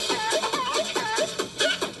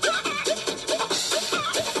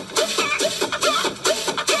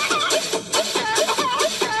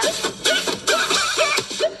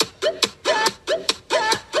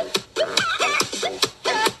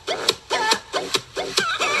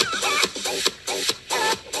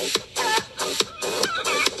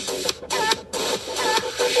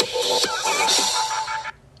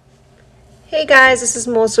guys, this is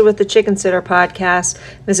Melissa with the Chicken Sitter Podcast.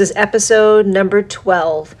 This is episode number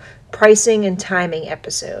 12, pricing and timing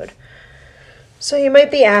episode. So you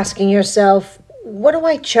might be asking yourself, what do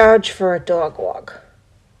I charge for a dog walk?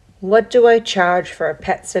 What do I charge for a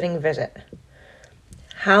pet sitting visit?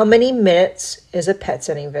 How many minutes is a pet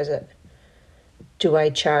sitting visit? Do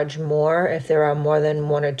I charge more if there are more than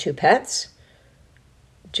one or two pets?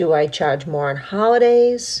 Do I charge more on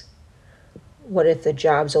holidays? What if the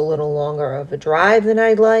job's a little longer of a drive than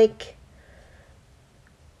I'd like?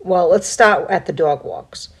 Well, let's start at the dog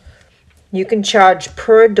walks. You can charge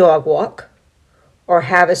per dog walk or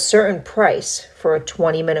have a certain price for a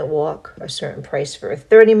 20-minute walk, a certain price for a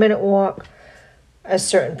 30-minute walk, a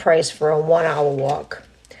certain price for a 1-hour walk.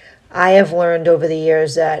 I have learned over the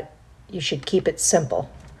years that you should keep it simple.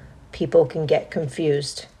 People can get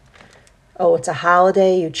confused. Oh, it's a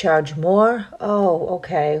holiday, you charge more? Oh,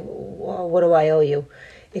 okay, well, what do I owe you?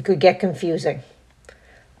 It could get confusing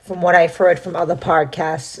from what I've heard from other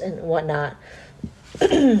podcasts and whatnot.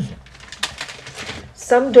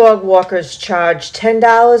 Some dog walkers charge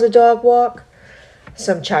 $10 a dog walk.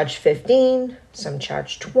 Some charge $15, some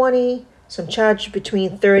charge $20, some charge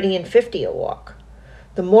between $30 and $50 a walk.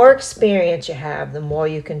 The more experience you have, the more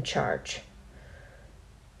you can charge.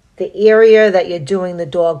 The area that you're doing the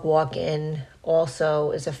dog walk in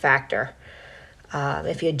also is a factor.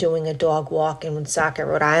 If you're doing a dog walk in Woonsocket,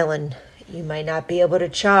 Rhode Island, you might not be able to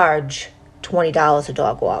charge $20 a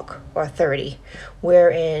dog walk or $30,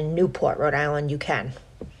 where in Newport, Rhode Island, you can.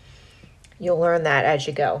 You'll learn that as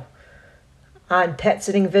you go. On pet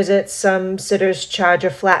sitting visits, some sitters charge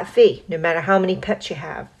a flat fee, no matter how many pets you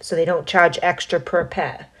have, so they don't charge extra per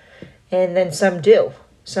pet. And then some do.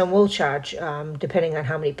 Some will charge, depending on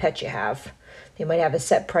how many pets you have. They might have a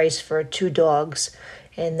set price for 2 dogs,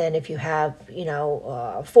 and then if you have,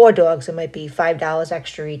 4 dogs, it might be $5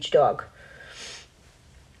 extra each dog.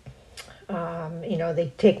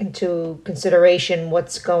 They take into consideration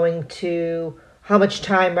how much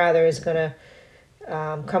time is going to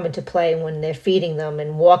come into play when they're feeding them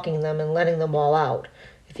and walking them and letting them all out.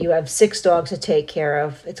 If you have 6 dogs to take care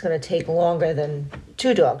of, it's going to take longer than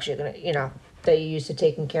 2 dogs that you're used to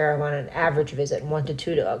taking care of on an average visit, 1 to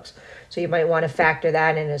 2 dogs. So you might want to factor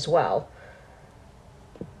that in as well.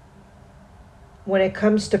 When it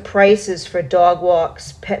comes to prices for dog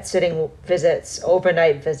walks, pet sitting visits,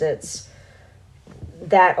 overnight visits,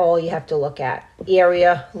 that all you have to look at.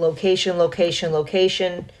 Area, location.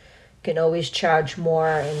 You can always charge more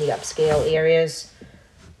in the upscale areas.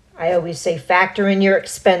 I always say factor in your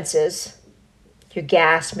expenses, your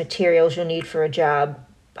gas, materials you'll need for a job,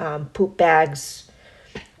 poop bags,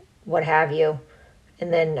 what have you.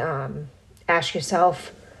 And then ask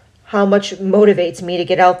yourself, how much motivates me to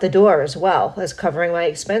get out the door as well as covering my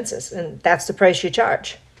expenses? And that's the price you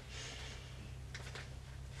charge.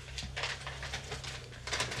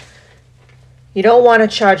 You don't want to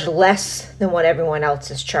charge less than what everyone else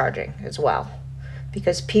is charging as well,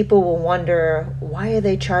 because people will wonder, why are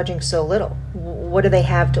they charging so little? What do they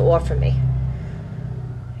have to offer me?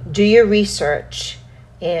 Do your research,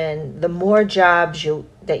 and the more jobs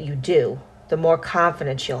that you do, the more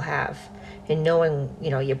confidence you'll have in knowing,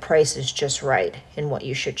 your price is just right and what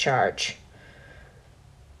you should charge.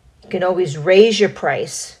 You can always raise your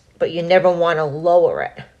price, but you never want to lower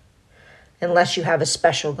it unless you have a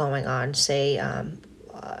special going on, say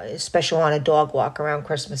a special on a dog walk around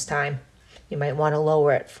Christmas time. You might want to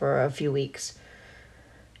lower it for a few weeks.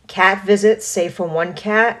 Cat visits, say for 1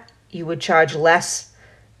 cat, you would charge less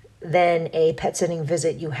than a pet sitting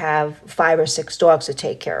visit you have 5 or 6 dogs to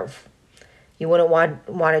take care of. You wouldn't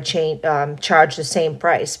want to charge the same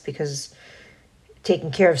price, because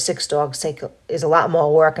taking care of 6 dogs is a lot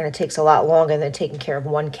more work, and it takes a lot longer than taking care of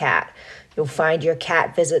 1 cat. You'll find your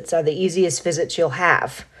cat visits are the easiest visits you'll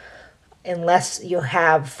have, unless you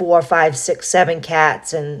have 4, 5, 6, 7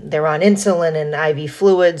 cats and they're on insulin and IV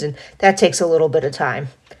fluids, and that takes a little bit of time.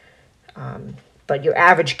 But your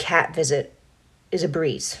average cat visit is a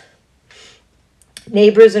breeze.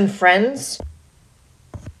 Neighbors and friends,